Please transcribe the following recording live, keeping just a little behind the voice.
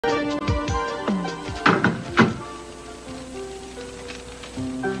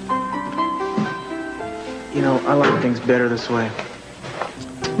You know, I like things better this way.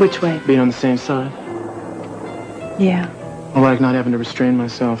 Which way? Being on the same side. Yeah. I like not having to restrain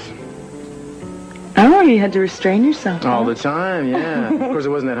myself. Oh, you had to restrain yourself. All the time, yeah. Of course, it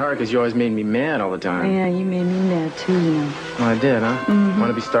wasn't that hard because you always made me mad all the time. Yeah, you made me mad too, you know. Well, I did, huh? Mm-hmm.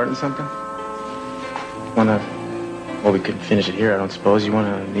 Want to be starting something? Want to... Well, we could finish it here, I don't suppose. You want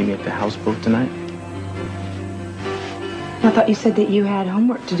to meet me at the houseboat tonight? I thought you said that you had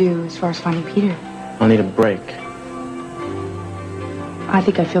homework to do as far as finding Peter. I'll need a break. I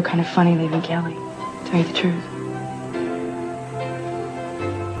think I feel kind of funny leaving Kelly, to tell you the truth.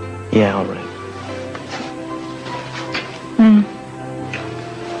 Yeah, all right. Hmm.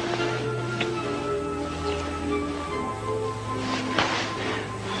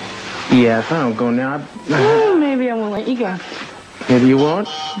 Yeah, if I don't go now, Maybe I won't let you go. Maybe you won't.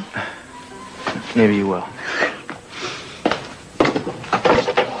 Maybe you will.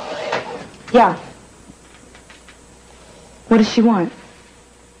 Yeah. What does she want?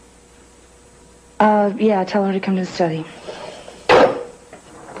 Yeah, tell her to come to the study.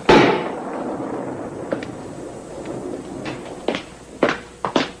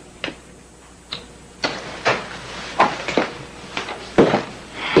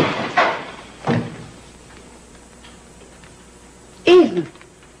 Eden,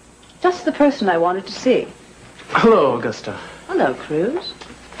 just the person I wanted to see. Hello, Augusta. Hello, Cruz.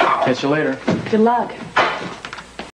 Catch you later. Good luck.